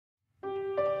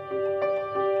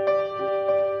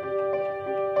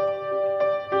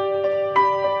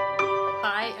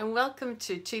welcome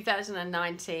to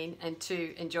 2019 and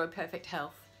to Enjoy Perfect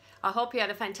Health. I hope you had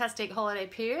a fantastic holiday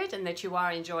period and that you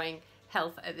are enjoying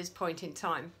health at this point in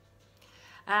time.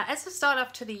 As I start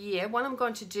off to the year, what I'm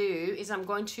going to do is I'm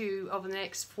going to, over the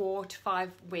next 4 to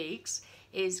 5 weeks,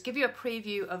 is give you a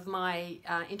preview of my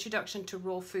Introduction to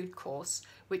Raw Food course,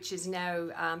 which is now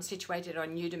situated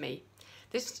on Udemy.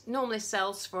 This normally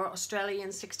sells for Australian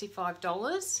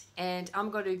 $65, and I'm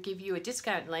going to give you a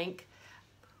discount link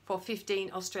for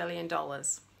 15 Australian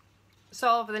dollars.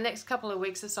 So over the next couple of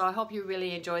weeks or so, I hope you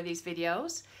really enjoy these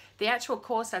videos. The actual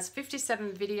course has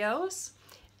 57 videos,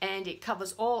 and it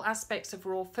covers all aspects of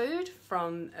raw food,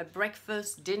 from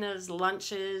breakfast, dinners,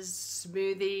 lunches,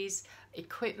 smoothies,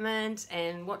 equipment,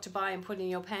 and what to buy and put in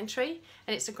your pantry.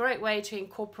 And it's a great way to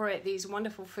incorporate these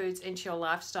wonderful foods into your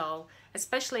lifestyle,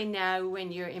 especially now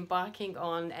when you're embarking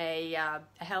on a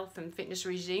health and fitness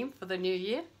regime for the new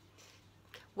year.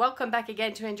 Welcome back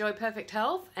again to Enjoy Perfect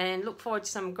Health, and look forward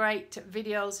to some great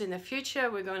videos in the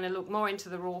future. We're going to look more into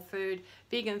the raw food,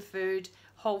 vegan food,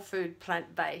 whole food,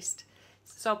 plant-based.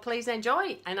 So please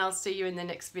enjoy, and I'll see you in the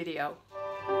next video.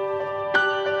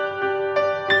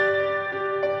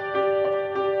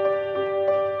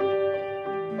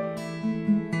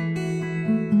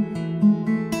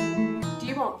 Do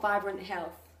you want vibrant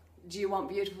health? Do you want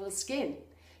beautiful skin?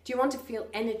 Do you want to feel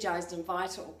energized and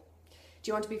vital? Do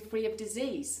you want to be free of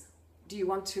disease? Do you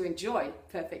want to enjoy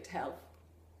perfect health?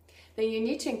 Then you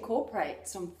need to incorporate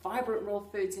some vibrant raw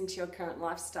foods into your current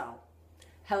lifestyle.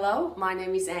 Hello, my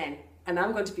name is Anne, and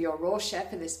I'm going to be your raw chef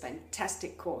for this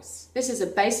fantastic course. This is a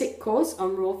basic course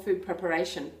on raw food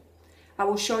preparation. I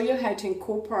will show you how to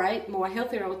incorporate more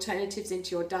healthier alternatives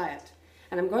into your diet,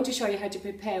 and I'm going to show you how to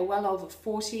prepare well over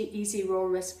 40 easy raw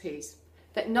recipes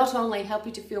that not only help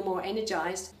you to feel more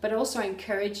energized, but also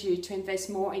encourage you to invest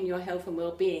more in your health and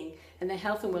well-being and the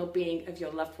health and well-being of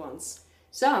your loved ones.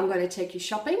 So I'm going to take you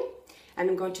shopping, and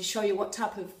I'm going to show you what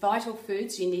type of vital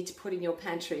foods you need to put in your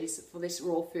pantries for this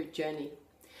raw food journey.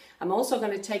 I'm also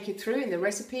going to take you through in the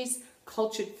recipes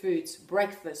cultured foods,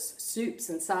 breakfasts, soups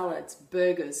and salads,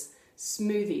 burgers,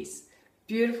 smoothies,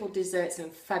 beautiful desserts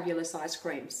and fabulous ice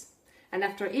creams. And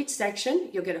after each section,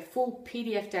 you'll get a full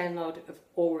PDF download of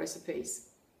all recipes.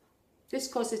 This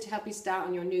course is to help you start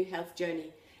on your new health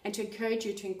journey and to encourage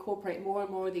you to incorporate more and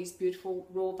more of these beautiful,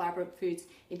 raw, vibrant foods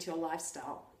into your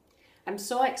lifestyle. I'm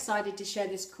so excited to share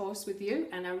this course with you,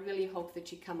 and I really hope that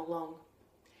you come along.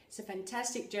 It's a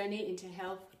fantastic journey into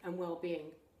health and well-being.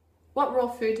 What raw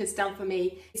food has done for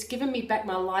me, it's given me back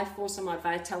my life force and my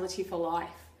vitality for life.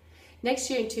 Next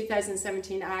year in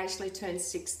 2017, I actually turned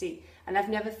 60, and I've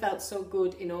never felt so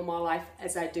good in all my life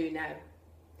as I do now.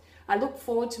 I look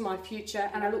forward to my future,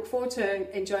 and I look forward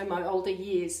to enjoying my older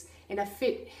years in a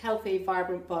fit, healthy,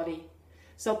 vibrant body.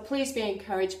 So please be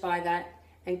encouraged by that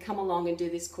and come along and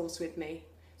do this course with me.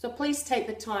 So please take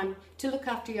the time to look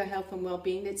after your health and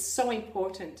well-being. It's so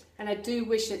important, and I do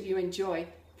wish that you enjoy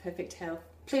perfect health.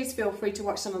 Please feel free to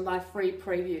watch some of my free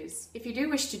previews. If you do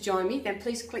wish to join me, then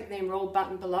please click the enroll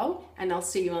button below, and I'll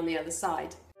see you on the other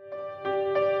side.